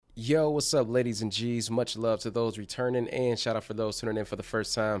Yo, what's up, ladies and G's? Much love to those returning, and shout out for those tuning in for the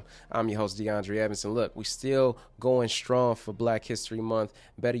first time. I'm your host, DeAndre Evans, and look, we still going strong for Black History Month.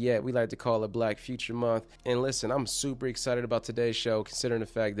 Better yet, we like to call it Black Future Month. And listen, I'm super excited about today's show, considering the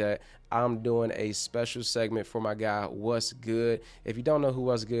fact that I'm doing a special segment for my guy, What's Good. If you don't know who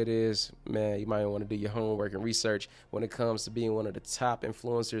What's Good is, man, you might want to do your homework and research when it comes to being one of the top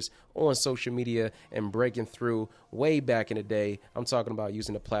influencers on social media and breaking through way back in the day. I'm talking about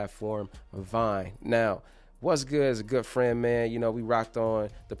using the platform Vine. Now, What's Good is a good friend, man. You know, we rocked on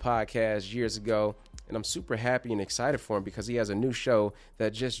the podcast years ago, and I'm super happy and excited for him because he has a new show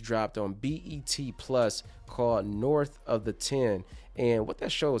that just dropped on BET Plus called North of the 10. And what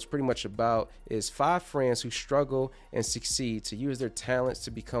that show is pretty much about is 5 friends who struggle and succeed to use their talents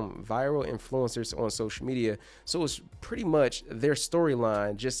to become viral influencers on social media. So it's pretty much their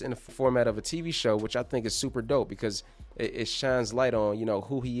storyline just in the format of a TV show, which I think is super dope because it shines light on, you know,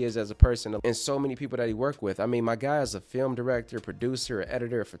 who he is as a person and so many people that he worked with. I mean, my guy is a film director, producer,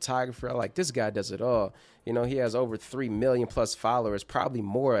 editor, photographer. Like, this guy does it all. You know, he has over 3 million plus followers, probably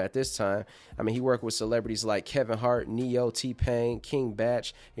more at this time. I mean, he worked with celebrities like Kevin Hart, Neo, T-Pain, King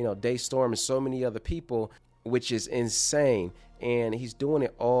Batch, you know, Daystorm, and so many other people, which is insane. And he's doing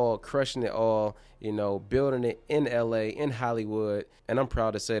it all, crushing it all, you know, building it in LA, in Hollywood. And I'm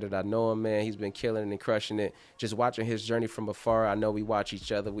proud to say that I know him, man. He's been killing it and crushing it. Just watching his journey from afar. I know we watch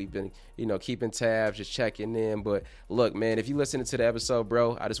each other. We've been, you know, keeping tabs, just checking in. But look, man, if you listening to the episode,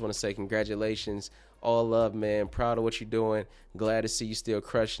 bro, I just want to say congratulations. All love, man. Proud of what you're doing. Glad to see you still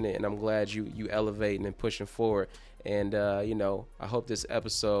crushing it. And I'm glad you elevating and pushing forward. And, you know, I hope this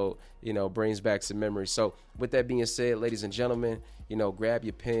episode, you know, brings back some memories. So with that being said, ladies and gentlemen, you know, grab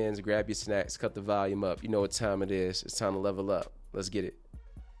your pens, grab your snacks, cut the volume up. You know what time it is. It's time to level up. Let's get it.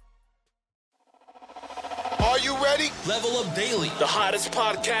 Are you ready? Level Up Daily, the hottest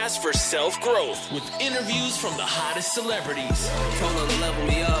podcast for self-growth with interviews from the hottest celebrities. Told her to level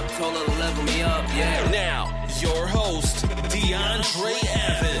me up, yeah. Now, your host, DeAndre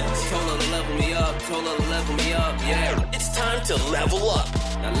Evans. Told her to level me up, yeah. It's time to level up.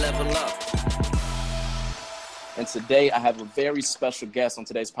 Now level up. And today I have a very special guest on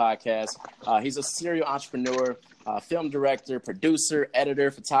today's podcast. He's a serial entrepreneur, film director, producer,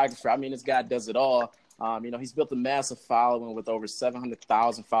 editor, photographer. I mean, this guy does it all. You know, he's built a massive following with over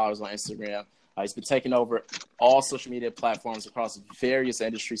 700,000 followers on Instagram. He's been taking over all social media platforms across various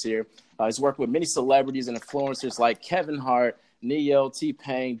industries here. He's worked with many celebrities and influencers like Kevin Hart, Neo,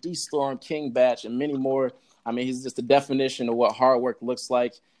 T-Pain, D-Storm, King Batch, and many more. I mean, he's just the definition of what hard work looks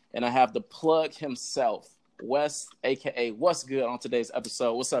like. And I have the plug himself, Wes, a.k.a. What's Good, on today's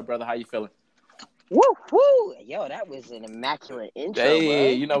episode. What's up, brother? How you feeling? Woo, woo. Yo, that was an immaculate intro, Hey,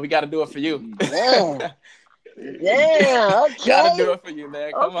 bro. you know, we got to do it for you. Damn. Damn, okay. Got to do it for you,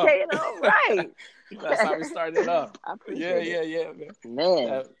 man. Come on. Okay, all right. That's how we started it up. I appreciate it. Yeah, man.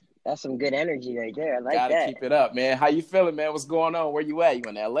 Man, that's some good energy right there. I like Gotta that. keep it up, man. How you feeling, man? What's going on? Where you at? You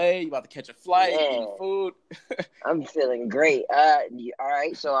in LA? You about to catch a flight? Man. Eating food? I'm feeling great. All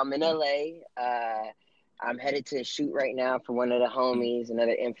right, so I'm in LA. I'm headed to a shoot right now for one of the homies,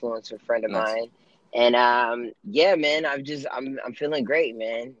 another influencer friend of Nice. mine. And yeah, man, I'm feeling great,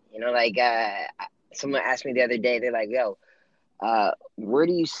 man. You know, like someone asked me the other day, they're like, yo, where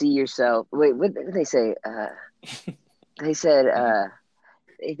do you see yourself? Wait, what did they say? They said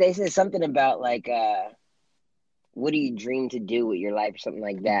something about like what do you dream to do with your life or something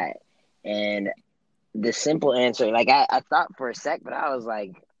like that. And the simple answer, like I thought for a sec, but I was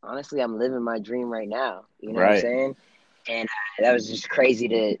like, honestly, I'm living my dream right now. You know what I'm Right. saying? And that was just crazy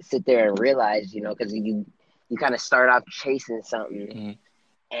to sit there and realize, you know, because you kind of start off chasing something,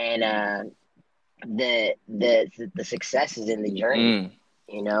 and the success is in the journey.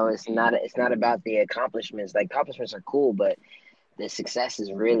 You know, it's not about the accomplishments. Like, accomplishments are cool, but the success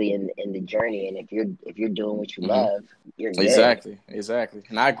is really in the journey. And if you're doing what you love, you're good. Exactly.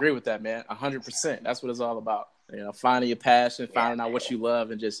 And I agree with that, man. 100%. That's what it's all about. You know, finding your passion, finding out what you love,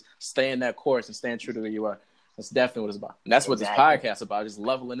 and just staying that course and staying true to who you are. That's definitely what it's about. And that's what Exactly. this podcast is about, just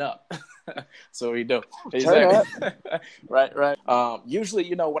leveling up. So we do. Turn Exactly. Right. Usually,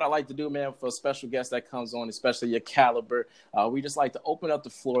 you know, what I like to do, man, for a special guest that comes on, especially your caliber, we just like to open up the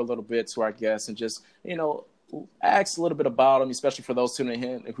floor a little bit to our guests and just, you know, ask a little bit about them, especially for those tuning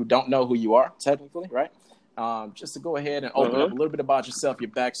in who don't know who you are, technically, right? Just to go ahead and open up a little bit about yourself,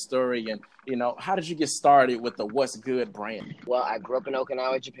 your backstory, and, you know, how did you get started with the What's Good brand? Well, I grew up in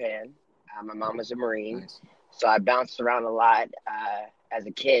Okinawa, Japan. My mom was a Marine. Nice. So I bounced around a lot as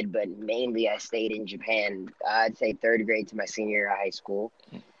a kid, but mainly I stayed in Japan. I'd say third grade to my senior year of high school.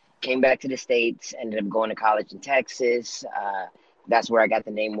 Came back to the States, ended up going to college in Texas, that's where I got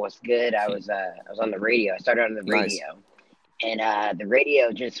the name What's Good. I was on the radio. I started on the Nice. radio, and the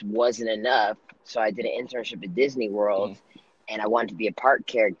radio just wasn't enough. So I did an internship at Disney World, and I wanted to be a park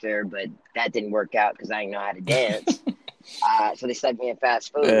character, but that didn't work out because I didn't know how to dance. So they stuck me in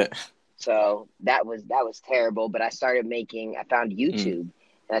fast food. Yeah. So that was terrible. But I found YouTube,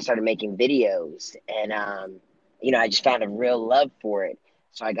 and I started making videos, and I just found a real love for it.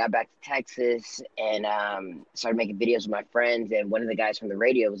 So I got back to Texas and started making videos with my friends. And one of the guys from the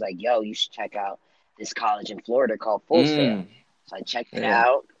radio was like, "Yo, you should check out this college in Florida called Full Sail." So I checked it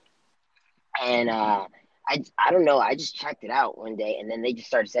out, and I don't know, I just checked it out one day, and then they just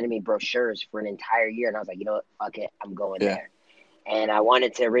started sending me brochures for an entire year, and I was like, you know what, fuck it, I'm going there. And I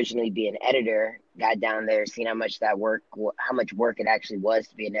wanted to originally be an editor. Got down there, seen how much work it actually was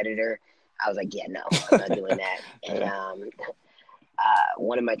to be an editor. I was like, yeah, no, I'm not doing that. And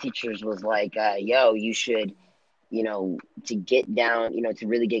one of my teachers was like, yo, you should, to get down, to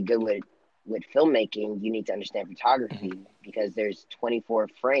really get good with filmmaking, you need to understand photography because there's 24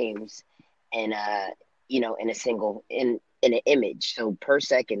 frames and in a single in an image. So per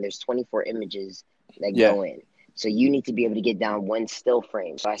second, there's 24 images that go in. So you need to be able to get down one still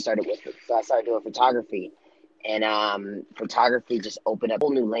frame. So I started doing photography, and photography just opened up a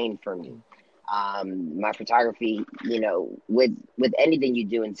whole new lane for me. My photography, with anything you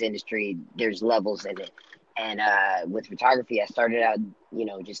do in this industry, there's levels in it. And with photography, I started out,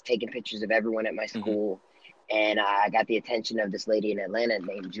 just taking pictures of everyone at my school. And I got the attention of this lady in Atlanta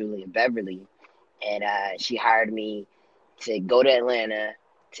named Julia Beverly. And she hired me to go to Atlanta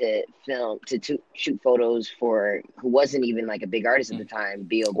to film, to shoot photos for who wasn't even like a big artist at the time,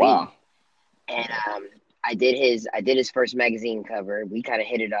 B.O.B. Wow. And I did his first magazine cover. We kind of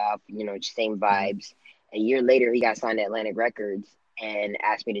hit it off, same vibes. A year later, he got signed to Atlantic Records and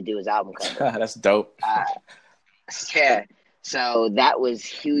asked me to do his album cover. That's dope. Yeah. So that was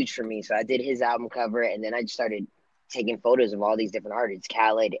huge for me. So I did his album cover, and then I just started taking photos of all these different artists,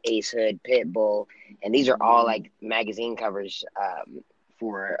 Khaled, Ace Hood, Pitbull, and these are all like magazine covers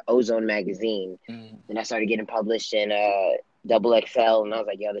for Ozone magazine. And I started getting published in Double XL, and I was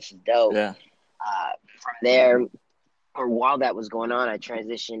like, yo, this is dope. Yeah. From there, or while that was going on, I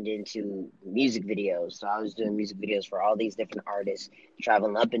transitioned into music videos. So I was doing music videos for all these different artists,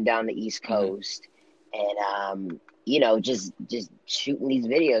 traveling up and down the East Coast, and just shooting these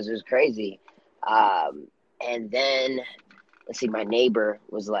videos. It was crazy. And then, let's see, my neighbor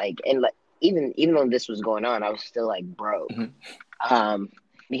was like, and like, even though this was going on, I was still like broke.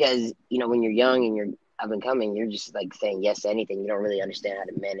 Because, when you're young and you're up and coming, you're just like saying yes to anything. You don't really understand how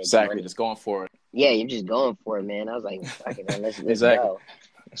to manage Exactly, money. just going for it. Yeah, you're just going for it, man. I was like, fuck it, man, let's Exactly.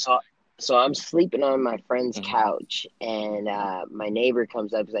 go. So I'm sleeping on my friend's couch, and my neighbor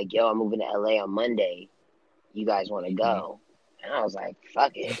comes up. He's like, yo, I'm moving to LA on Monday. You guys want to go? And I was like,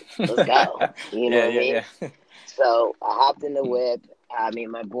 fuck it, let's go. You know what I mean? Yeah. So I hopped in the whip. Me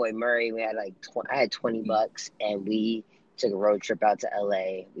and my boy Murray, we had like I had $20, and we took a road trip out to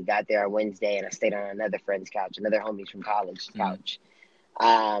LA. We got there on Wednesday, and I stayed on another friend's couch, another homie's from college couch.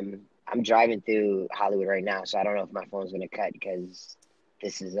 I'm driving through Hollywood right now, so I don't know if my phone's gonna cut because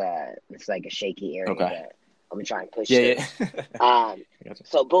this is it's like a shaky area. Okay. But I'm gonna try and push Yeah. it.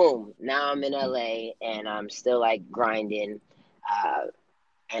 So boom, now I'm in LA, and I'm still like grinding.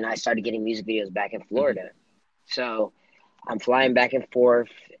 And I started getting music videos back in Florida. So I'm flying back and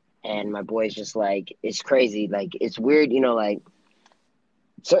forth, and my boy's just like, it's crazy. Like, it's weird, like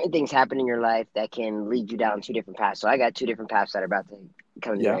certain things happen in your life that can lead you down two different paths. So I got two different paths that are about to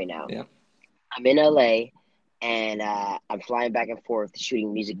come to me right now. Yeah. I'm in LA, and I'm flying back and forth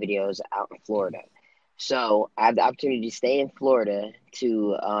shooting music videos out in Florida. So I have the opportunity to stay in Florida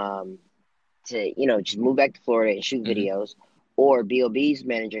to just move back to Florida and shoot videos. Or B.O.B.'s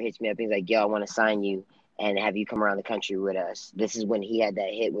manager hits me up and he's like, yo, I want to sign you and have you come around the country with us. This is when he had that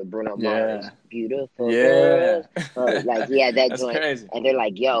hit with Bruno Mars. Beautiful. Yeah. Like, he had that That's joint. crazy. And they're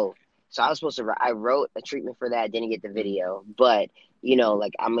like, yo. So I was supposed to, I wrote a treatment for that. Didn't get the video. But,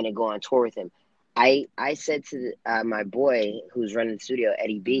 like, I'm going to go on tour with him. I said to my boy who's running the studio,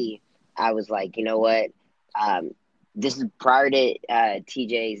 Eddie B, I was like, you know what? This is prior to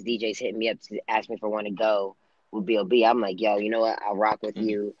DJs hitting me up to ask me if I want to go with B.O.B. I'm like, yo, you know what? I'll rock with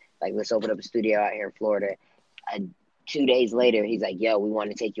you. Like, let's open up a studio out here in Florida. 2 days later, he's like, yo, we want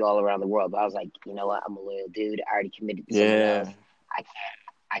to take you all around the world. But I was like, you know what? I'm a loyal dude. I already committed to someone else.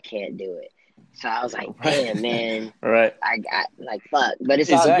 I can't do it. So I was like, damn, man. Right. I got, like, fuck. But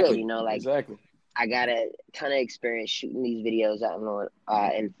it's all good, like. Exactly. I got a ton of experience shooting these videos out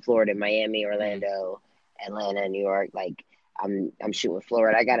in Florida, Miami, Orlando, Atlanta, New York. Like, I'm shooting with Flo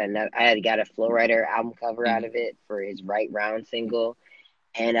Rida. I had got a Flo Rida album cover out of it for his Right Round single,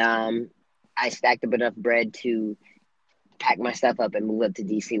 and I stacked up enough bread to pack my stuff up and move up to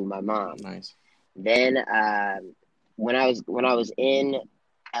DC with my mom. Nice. Then when I was in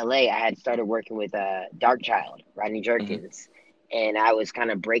LA, I had started working with Darkchild, Rodney Jerkins, and I was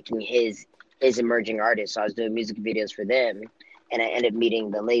kind of breaking his emerging artists. So I was doing music videos for them, and I ended up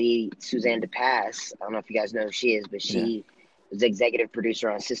meeting the lady Suzanne DePass. I don't know if you guys know who she is, but she was the executive producer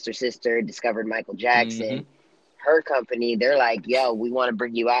on Sister Sister, discovered Michael Jackson. Her company, they're like, yo, we want to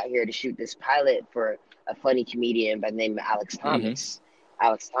bring you out here to shoot this pilot for a funny comedian by the name of Alex Thomas.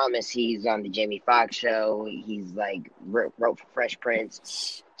 Alex Thomas, he's on the Jamie Foxx show. He's like wrote for Fresh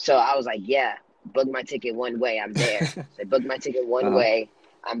Prince. So I was like, yeah, book my ticket one way. I'm there. So I booked my ticket one way.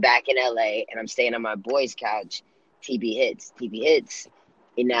 I'm back in LA and I'm staying on my boy's couch. TB Hits.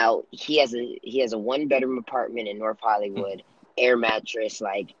 And now he has a 1-bedroom apartment in North Hollywood, air mattress,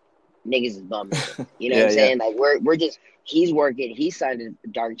 like niggas is bumming. You know what I'm saying? Like he's working. He signed a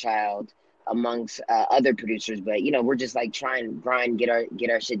Darkchild amongst other producers, but you know, we're just like trying to grind, get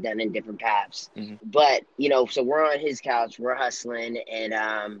our shit done in different paths. But you know, so we're on his couch, we're hustling,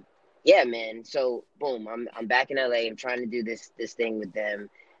 and yeah, man. So boom, I'm back in LA. I'm trying to do this thing with them.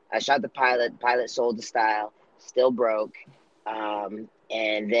 I shot the pilot. Pilot sold the style. Still broke. And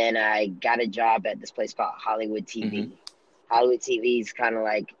then I got a job at this place called Hollywood TV. Hollywood TV is kind of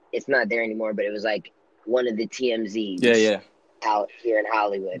like, it's not there anymore, but it was like one of the TMZs out here in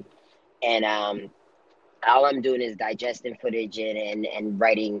Hollywood. And all I'm doing is digesting footage and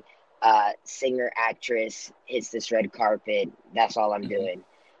writing singer, actress, hits this red carpet. That's all I'm doing.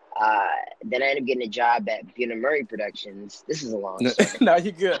 Then I ended up getting a job at Buna Murray Productions. This is a long story. No,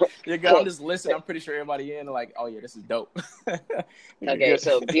 you're good. You're good. I'm just listening. I'm pretty sure everybody in like, oh yeah, this is dope. Okay,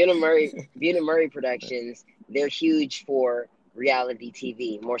 so Buna Murray Productions, they're huge for reality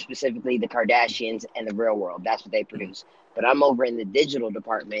TV, more specifically the Kardashians and the Real World. That's what they produce. But I'm over in the digital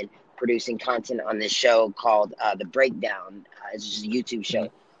department producing content on this show called The Breakdown. It's just a YouTube show.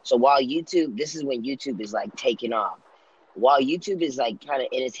 So while this is when YouTube is like taking off. While YouTube is like kind of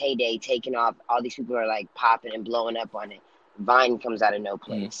in its heyday, taking off, all these people are like popping and blowing up on it. Vine comes out of no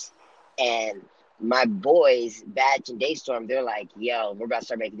place. And my boys, Batch and Daystorm, they're like, yo, we're about to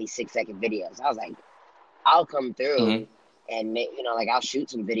start making these 6-second videos. I was like, I'll come through and make, you know, like I'll shoot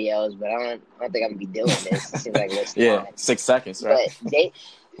some videos, but I don't think I'm gonna be doing this. It seems like it's time. 6 seconds, right?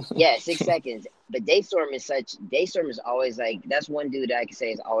 But 6 seconds. But Daystorm is always like, that's one dude that I can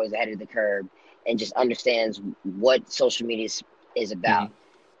say is always ahead of the curve and just understands what social media is about.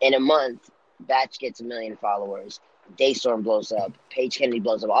 In a month, Batch gets 1 million followers. Daystorm blows up. Paige Kennedy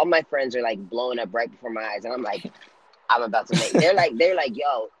blows up. All my friends are like blowing up right before my eyes, and I'm like, I'm about to make. They're like,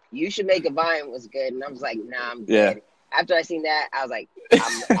 yo, you should make a Vine. Was good, and I was like, nah, I'm good. Yeah. After I seen that, I was like,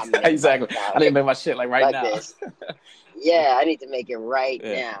 I'm exactly. I need to make my shit like right now. Yeah, I need to make it right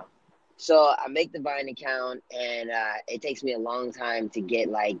now. So I make the Vine account, and it takes me a long time to get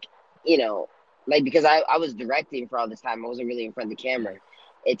like, you know, like because I was directing for all this time. I wasn't really in front of the camera.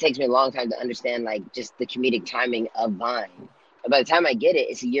 It takes me a long time to understand like just the comedic timing of Vine. But by the time I get it,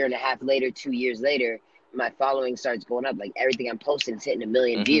 it's 1.5 years later, 2 years later, my following starts going up. Like everything I'm posting is hitting 1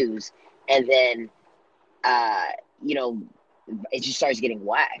 million views. And then, you know, it just starts getting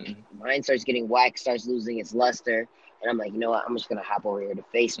whack. Mine starts getting whack, starts losing its luster. And I'm like, you know what? I'm just going to hop over here to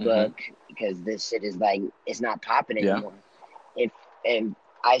Facebook because this shit is like, it's not popping anymore. And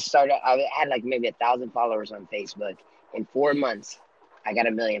I had like maybe 1,000 followers on Facebook. In 4 months, I got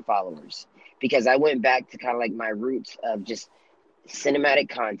 1 million followers because I went back to kind of like my roots of just cinematic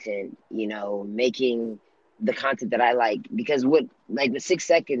content, you know, making the content that I like. Because what, like the 6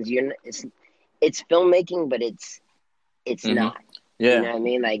 seconds, it's filmmaking, but it's not. Yeah. You know what I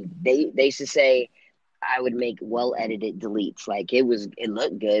mean? Like they used to say I would make well edited deletes. Like it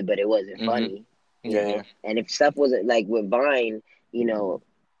looked good, but it wasn't funny. You know? And if stuff wasn't like with Vine, you know,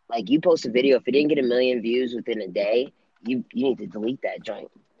 like you post a video, if it didn't get 1 million views within a day, you need to delete that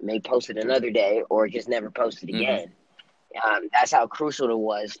joint. Maybe post it another day or just never post it again. That's how crucial it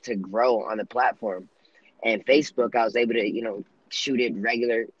was to grow on the platform. And Facebook, I was able to, you know, shoot it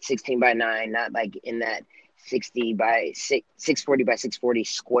regular 16:9, not like in that 640 by 640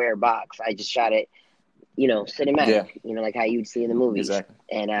 square box. I just shot it, you know, cinematic, you know, like how you'd see in the movies. Exactly.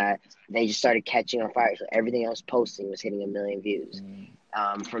 And they just started catching on fire. So everything else posting was hitting 1 million views.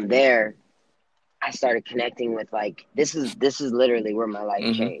 From there, I started connecting with like, this is literally where my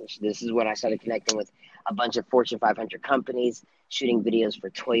life changed. This is when I started connecting with a bunch of Fortune 500 companies, shooting videos for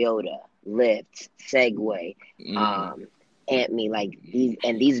Toyota, Lyft, Segway, Antme, like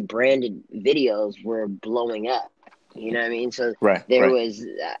these branded videos were blowing up. You know what I mean? So Right. there was,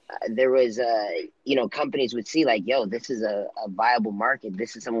 companies would see like, yo, this is a viable market.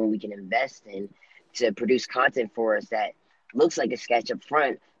 This is someone we can invest in to produce content for us that looks like a sketch up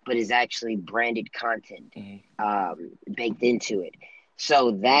front, but is actually branded content baked into it.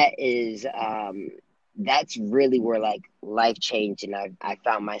 So that is, that's really where like life changed, and I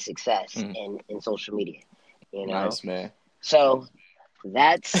found my success in social media. Nice, man. So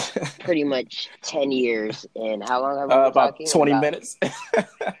that's pretty much 10 years. And how long have we been about talking? 20 minutes.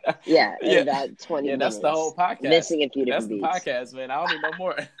 Yeah, about 20 minutes. That's the whole podcast. Missing a few different beats. That's the podcast, man. I don't need no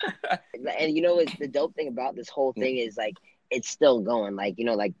more. And you know what the dope thing about this whole thing is, like, it's still going. Like,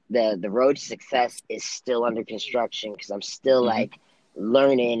 like the road to success is still under construction, because I'm still like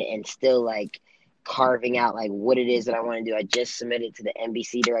learning and still like carving out like what it is that I want to do. I just submitted to the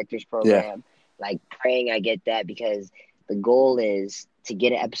NBC Directors Program, like praying I get that, because the goal is to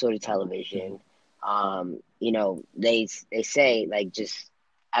get an episode of television. They say, like, just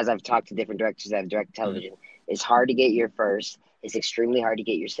as I've talked to different directors that have directed television, it's hard to get your first. It's extremely hard to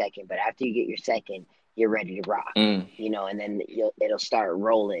get your second. But after you get your second, you're ready to rock, and then it'll start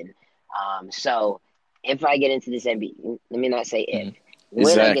rolling. So if I get into this NBC, let me not say if,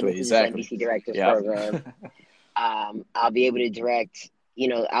 when I get into this NBC Directors Program, I'll be able to direct,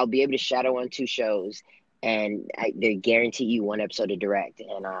 I'll be able to shadow on 2 shows, and they guarantee you 1 episode to direct.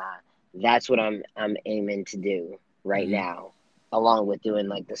 And that's what I'm aiming to do right now, along with doing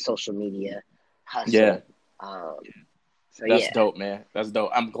like the social media hustle. Yeah. So that's dope, man. That's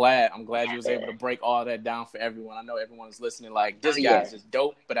dope. I'm glad you was able to break all that down for everyone. I know everyone is listening like, this guy's just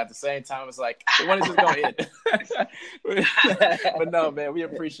dope, but at the same time, it's like, when is this going to end? But no, man, we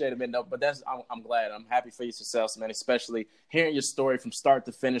appreciate it, man. No, but I'm glad. I'm happy for your success, man, especially hearing your story from start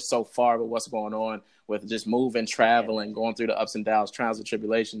to finish so far with what's going on with just moving, traveling, going through the ups and downs, trials and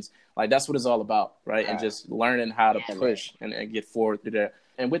tribulations. Like, that's what it's all about, right? And just learning how to push and get forward through there.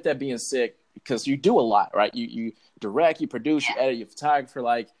 And with that being said, because you do a lot, right? You direct, you produce, you edit, you photographer.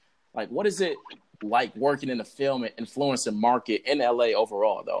 Like what is it like working in the film and influencing market in LA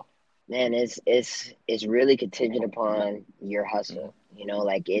overall, though? Man, it's really contingent upon your hustle.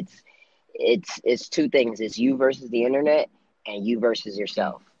 Like it's 2 things. It's you versus the internet, and you versus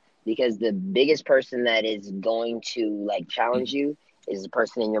yourself. Because the biggest person that is going to like challenge you is the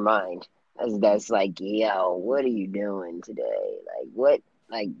person in your mind. That's like, yo, what are you doing today? Like, what?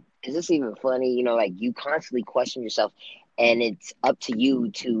 Like, is this even funny? Like, you constantly question yourself, and it's up to you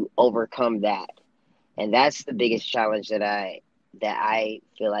to overcome that. And that's the biggest challenge that I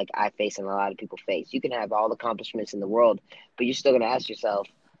feel like I face and a lot of people face. You can have all the accomplishments in the world, but you're still going to ask yourself,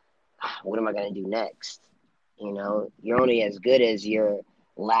 what am I going to do next? You're only as good as your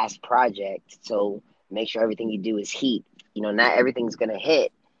last project. So make sure everything you do is heat. Not everything's going to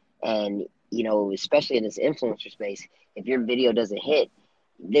hit. And, especially in this influencer space, if your video doesn't hit,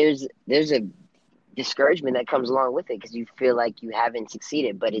 there's a discouragement that comes along with it, because you feel like you haven't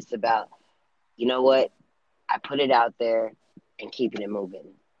succeeded. But it's about, you know what, I put it out there and keeping it moving.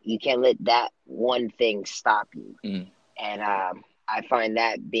 You can't let that one thing stop you. And I find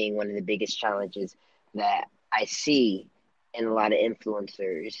that being one of the biggest challenges that I see in a lot of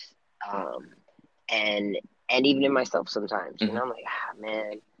influencers, and even in myself sometimes. I'm like,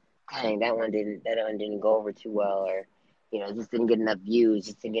 man, dang, that one didn't go over too well, or just didn't get enough views,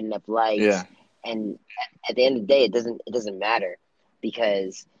 just didn't get enough likes. Yeah. And at the end of the day, it doesn't matter,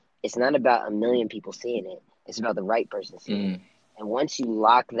 because it's not about a million people seeing it. It's about the right person seeing it. And once you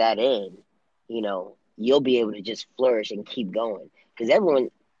lock that in, you'll be able to just flourish and keep going. Because everyone,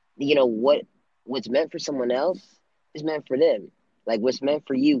 what's meant for someone else is meant for them. Like, what's meant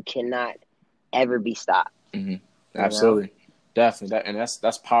for you cannot ever be stopped. Absolutely. Definitely,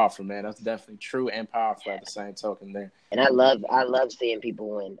 that's powerful, man. That's definitely true and powerful at the same token there. And I love seeing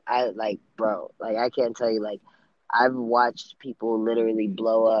people win. I can't tell you, like, I've watched people literally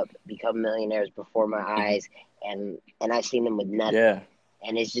blow up, become millionaires before my eyes, and I've seen them with nothing. Yeah.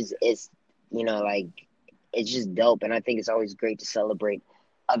 And it's just dope. And I think it's always great to celebrate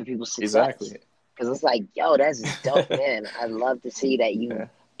other people's success. Exactly. Because it's like, yo, that's dope, man. I'd love to see that you.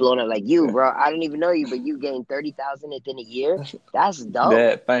 Blown up like you, bro. I didn't even know you, but you gained 30,000 within a year. That's dope.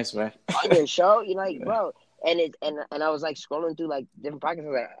 Yeah, thanks, man. On your show, you're like, bro. And I was like scrolling through like different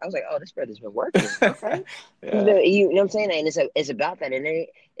podcasts. I was like, oh, this brother's been working. Okay. You know what I'm saying? And it's about that, and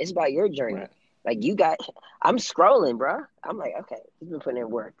it's about your journey. Right. Like I'm scrolling, bro. I'm like, okay, he's been putting in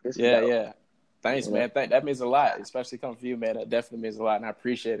work. This is dope. Yeah. Thanks, man. That means a lot, especially coming from you, man. That definitely means a lot, and I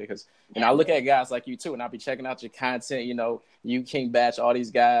appreciate it, because I look at guys like you too, and I'll be checking out your content. You, King Batch, all these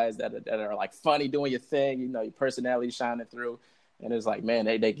guys that are like funny, doing your thing. Your personality shining through, and it's like, man,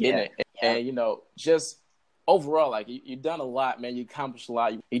 they getting it. And just overall, like you've done a lot, man. You accomplished a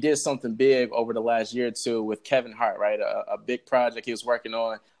lot. You did something big over the last year or two with Kevin Hart, right? A big project he was working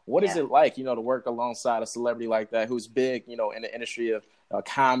on. What is it like, to work alongside a celebrity like that who's big, in the industry of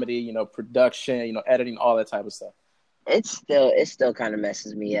comedy, production, editing, all that type of stuff? It still kind of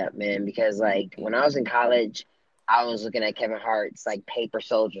messes me up, man, because like when I was in college, I was looking at Kevin Hart's like Paper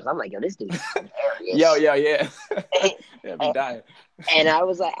Soldiers. I'm like, yo, this dude is hilarious. Yeah, be dying. And I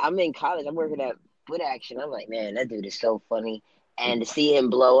was like, I'm in college, I'm working at Foot Action. I'm like, man, that dude is so funny. And to see him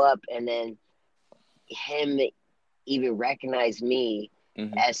blow up and then him even recognize me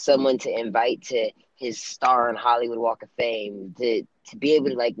as someone to invite to his star on Hollywood Walk of Fame, to be able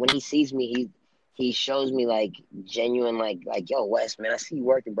to, like, when he sees me, he shows me like genuine, like, yo, Wes, man, I see you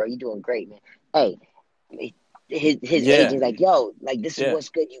working, bro. You doing great, man. Hey, his agent's like, yo, like, this is what's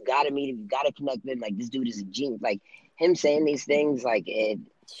good. You gotta meet him. You gotta connect with him. Like, this dude is a genius. Like, him saying these things, it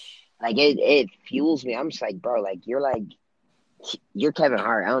fuels me. I'm just like, bro, like, you're Kevin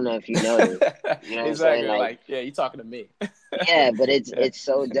Hart. I don't know if you know this. You know what exactly. I'm saying? You're talking to me. Yeah, but it's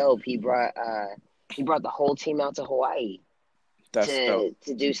so dope. He brought the whole team out to Hawaii to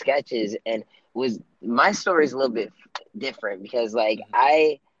do sketches, and my story is a little bit different because like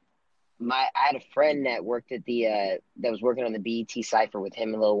I had a friend that worked at that was working on the BET Cypher with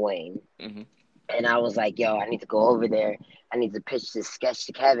him and Lil Wayne, and I was like, yo, I need to go over there. I need to pitch this sketch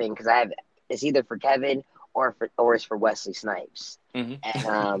to Kevin because it's either for Kevin or it's for Wesley Snipes. And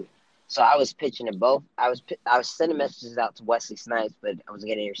so I was pitching to both. I was sending messages out to Wesley Snipes, but I wasn't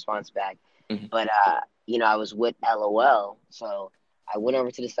getting a response back. But I was with LOL, so I went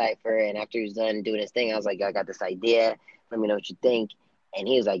over to the Cypher, and after he was done doing his thing, I was like, I got this idea. Let me know what you think. And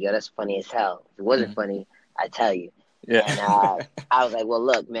he was like, yo, that's funny as hell. If it wasn't funny, I'd tell you. Yeah. And I was like, well,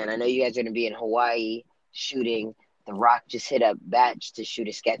 look, man, I know you guys are going to be in Hawaii shooting. The Rock just hit up Batch to shoot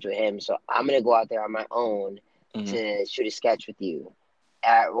a sketch with him, so I'm going to go out there on my own to shoot a sketch with you.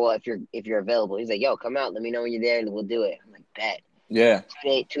 Well, if you're available. He's like, yo, come out. Let me know when you're there, and we'll do it. I'm like, bet. Yeah.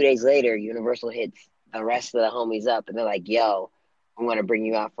 2 days later, Universal hits the rest of the homies up, and they're like, yo, I'm going to bring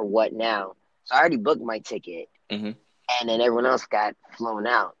you out for what now? So I already booked my ticket, and then everyone else got flown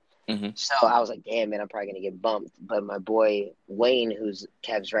out. So I was like, damn, man, I'm probably going to get bumped. But my boy Wayne, who's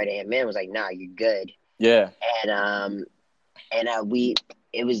Kev's right-hand man, was like, nah, you're good. Yeah. And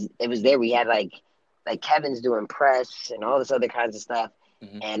it was there. We had like Kevin's doing press and all this other kinds of stuff.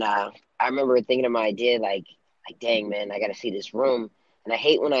 And I remember thinking of my idea, like, dang, man, I got to see this room. And I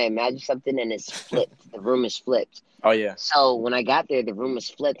hate when I imagine something and it's flipped. The room is flipped. Oh, yeah. So when I got there, the room was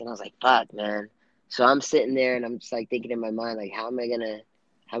flipped, and I was like, fuck, man. So I'm sitting there, and I'm just, like, thinking in my mind, like, how am I going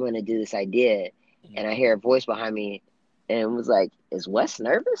to do this idea? And I hear a voice behind me, and it was like, is Wes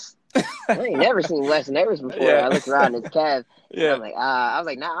nervous? I ain't never seen Wes nervous before. I looked around, it's Kev. And I'm like, I was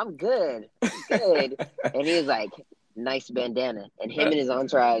like, nah, I'm good. I'm good. And he was like, nice bandana. And him and his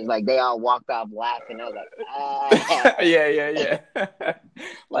entourage, like, they all walked off laughing. I was like, Yeah.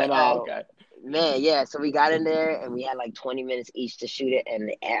 Like, okay. Man, yeah. So we got in there, and we had like 20 minutes each to shoot it.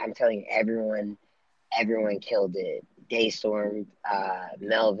 And I'm telling you, everyone killed it. Daystorm,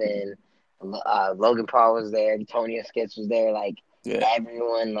 Melvin, Logan Paul was there. Antonio Skitz was there. Like,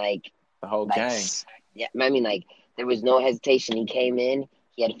 everyone, like, the whole gang. Yeah, I mean, like, there was no hesitation. He came in,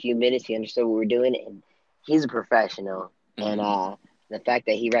 he had a few minutes, he understood what we were doing, and he's a professional. And the fact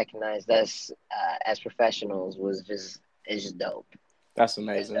that he recognized us as professionals is just dope. That's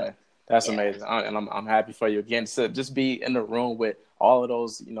amazing, man. That's amazing. And I'm happy for you again to just be in the room with all of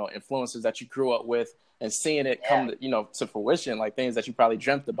those, influences that you grew up with and seeing it come to, to fruition, like things that you probably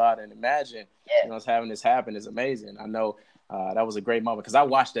dreamt about and imagined, having this happen is amazing. I know that was a great moment because I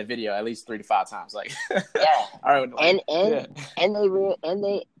watched that video at least 3 to 5 times. Like, and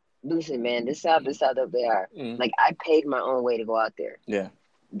they listen, man, this is how dope they are. Like, I paid my own way to go out there. Yeah.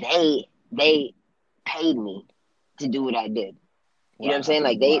 They paid me to do what I did. You know what I'm saying?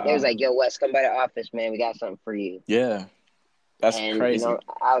 Like, they was like, yo, Wes, come by the office, man. We got something for you. Yeah. That's crazy.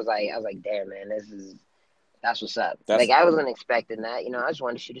 I was like, damn, man, that's what's up. I wasn't expecting that. I just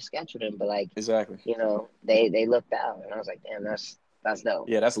wanted to shoot a sketch with him, but like, exactly. They looked out, and I was like, damn, that's dope.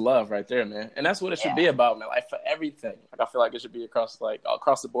 Yeah, that's love right there, man. And that's what it should be about, man. Like, for everything. Like, I feel like it should be across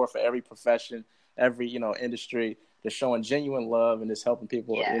the board for every profession, every, industry. Just showing genuine love and just helping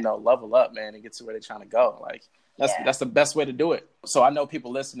people, level up, man, and get to where they're trying to go. Like, that's the best way to do it. So I know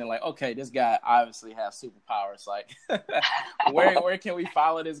people listening, like, okay, this guy obviously has superpowers. Like, where can we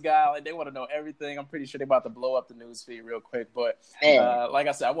follow this guy? Like, they want to know everything. I'm pretty sure they're about to blow up the news feed real quick. But like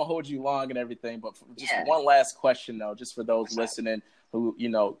I said, I won't hold you long and everything. But just one last question, though, just for those listening who,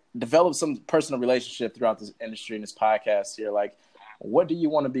 develop some personal relationship throughout this industry and this podcast here. Like, What do you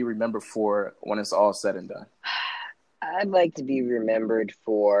want to be remembered for when it's all said and done? I'd like to be remembered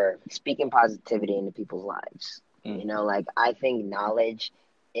for speaking positivity into people's lives. You know, like, I think knowledge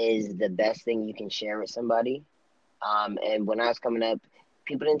is the best thing you can share with somebody. And when I was coming up,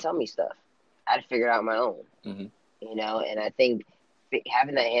 people didn't tell me stuff. I had to figure it out on my own, you know, and I think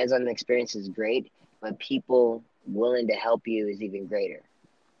having that hands-on experience is great, but people willing to help you is even greater.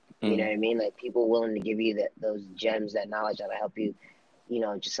 You know what I mean? Like, people willing to give you those gems, that knowledge that'll help you, you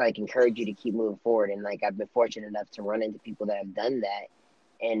know, just like encourage you to keep moving forward. And like, I've been fortunate enough to run into people that have done that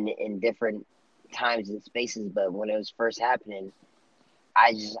in different times and spaces. But when it was first happening,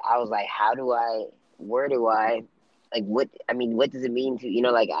 I was like, where do I, like, what does it mean to, you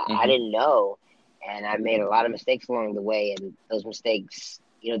know, like, I didn't know. And I made a lot of mistakes along the way. And those mistakes,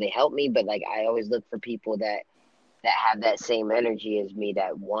 you know, they helped me. But like, I always look for people that have that same energy as me,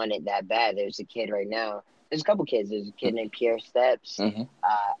 that want it that bad. There's a kid right now. There's a couple kids. There's a kid named Pierre Steps,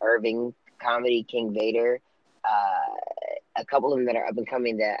 Irving Comedy, King Vader. A couple of them that are up and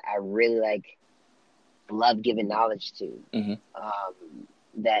coming that I really like, love giving knowledge to.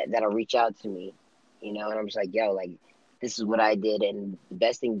 That'll reach out to me, you know, and I'm just like, yo, like, this is what I did. And the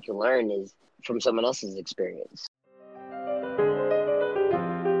best thing you can learn is from someone else's experience.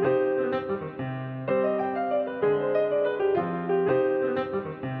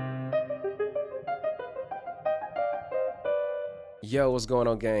 Yo, what's going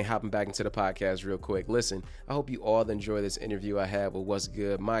on, gang? Hopping back into the podcast real quick. Listen, I hope you all enjoy this interview I had with What's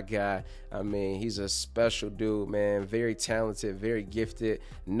Good. My guy, I mean, he's a special dude, man. Very talented, very gifted,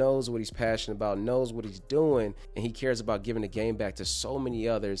 knows what he's passionate about, knows what he's doing, and he cares about giving the game back to so many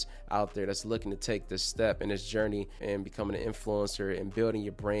others out there that's looking to take this step in this journey and becoming an influencer and building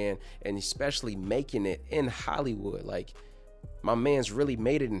your brand, and especially making it in Hollywood. Like, my man's really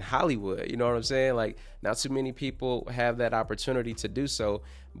made it in Hollywood. You know what I'm saying? Like, not too many people have that opportunity to do so,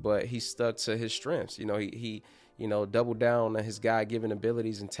 but he stuck to his strengths. You know, he you know, doubled down on his God-given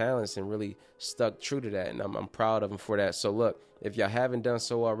abilities and talents and really stuck true to that. And I'm proud of him for that. So look, if y'all haven't done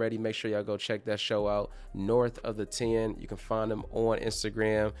so already, make sure y'all go check that show out, North of the 10. You can find him on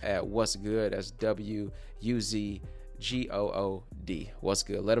Instagram at What's Good. That's WUZGOOD. What's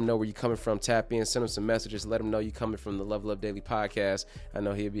Good? Let him know where you're coming from. Tap in, send him some messages. Let him know you're coming from the Level Up Daily podcast. I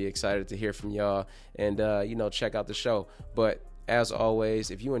know he'll be excited to hear from y'all, and you know, check out the show. But as always,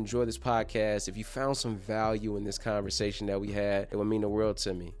 if you enjoy this podcast, if you found some value in this conversation that we had, it would mean the world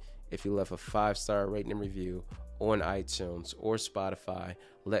to me if you left a 5-star rating and review on iTunes or Spotify.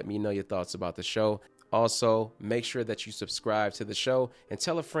 Let me know your thoughts about the show. Also, make sure that you subscribe to the show and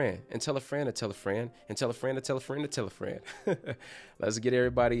tell a friend, and tell a friend to tell a friend, and tell a friend to tell a friend to tell a friend. Let's get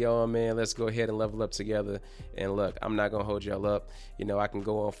everybody on, man. Let's go ahead and level up together. And look, I'm not going to hold y'all up. You know, I can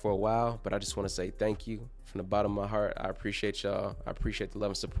go on for a while, but I just want to say thank you from the bottom of my heart. I appreciate y'all. I appreciate the love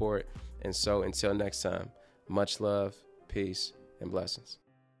and support. And so until next time, much love, peace, and blessings.